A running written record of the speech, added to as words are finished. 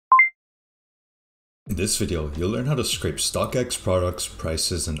In this video, you'll learn how to scrape StockX products,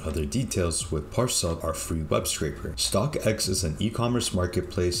 prices, and other details with ParseHub, our free web scraper. StockX is an e-commerce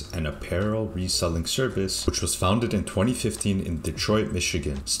marketplace and apparel reselling service which was founded in 2015 in Detroit,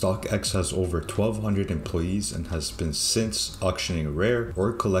 Michigan. StockX has over 1,200 employees and has been since auctioning rare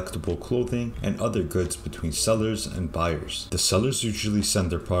or collectible clothing and other goods between sellers and buyers. The sellers usually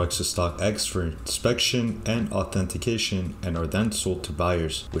send their products to StockX for inspection and authentication and are then sold to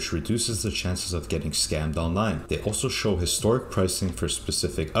buyers, which reduces the chances of getting scammed online. They also show historic pricing for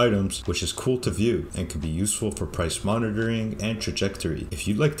specific items, which is cool to view and can be useful for price monitoring and trajectory. If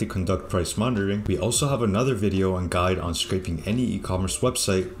you'd like to conduct price monitoring, we also have another video and guide on scraping any e-commerce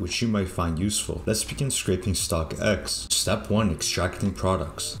website which you might find useful. Let's begin scraping StockX. Step 1. Extracting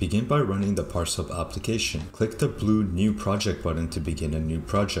products. Begin by running the ParseHub application. Click the blue New Project button to begin a new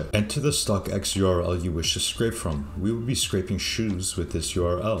project. Enter the StockX URL you wish to scrape from. We will be scraping shoes with this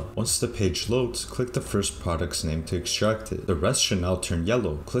URL. Once the page loads, click the first product's name to extract it. The rest should now turn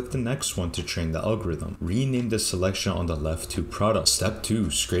yellow. Click the next one to train the algorithm. Rename the selection on the left to product. Step 2.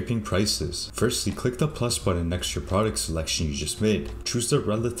 Scraping prices. Firstly, click the plus button next to your product selection you just made. Choose the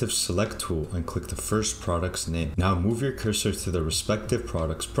relative select tool and click the first product's name. Now move your cursor to the respective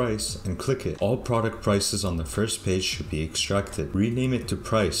product's price and click it. All product prices on the first page should be extracted. Rename it to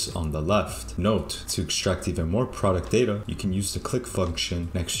price on the left. Note, to extract even more product data, you can use the click function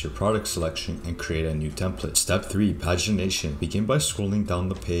next to your product selection and create a new template. Step 3. Pagination. Begin by scrolling down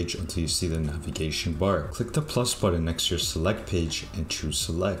the page until you see the navigation bar. Click the plus button next to your select page and choose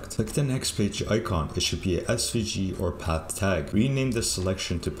select. Click the next page icon. It should be a SVG or path tag. Rename the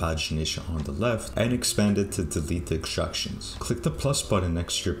selection to Pagination on the left and expand it to delete the extractions. Click the plus button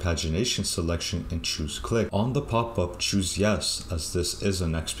next to your Pagination selection and choose click. On the pop-up, choose yes, as this is a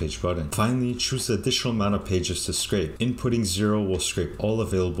next page button. Finally, choose the additional amount of pages to scrape. Inputting 0 will scrape all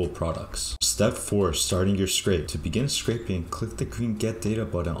available products. Step 4. Starting your scrape. To begin scraping, click the green Get Data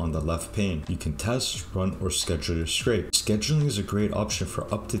button on the left pane. You can test, run, or schedule your scrape. Scheduling is a great option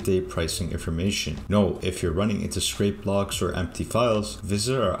for up-to-date pricing information. Note, if you're running into scrape logs or empty files,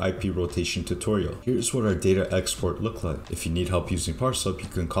 visit our IP rotation tutorial. Here's what our data export look like. If you need help using ParseHub, you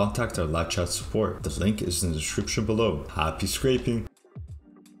can contact our live chat support. The link is in the description below. Happy scraping!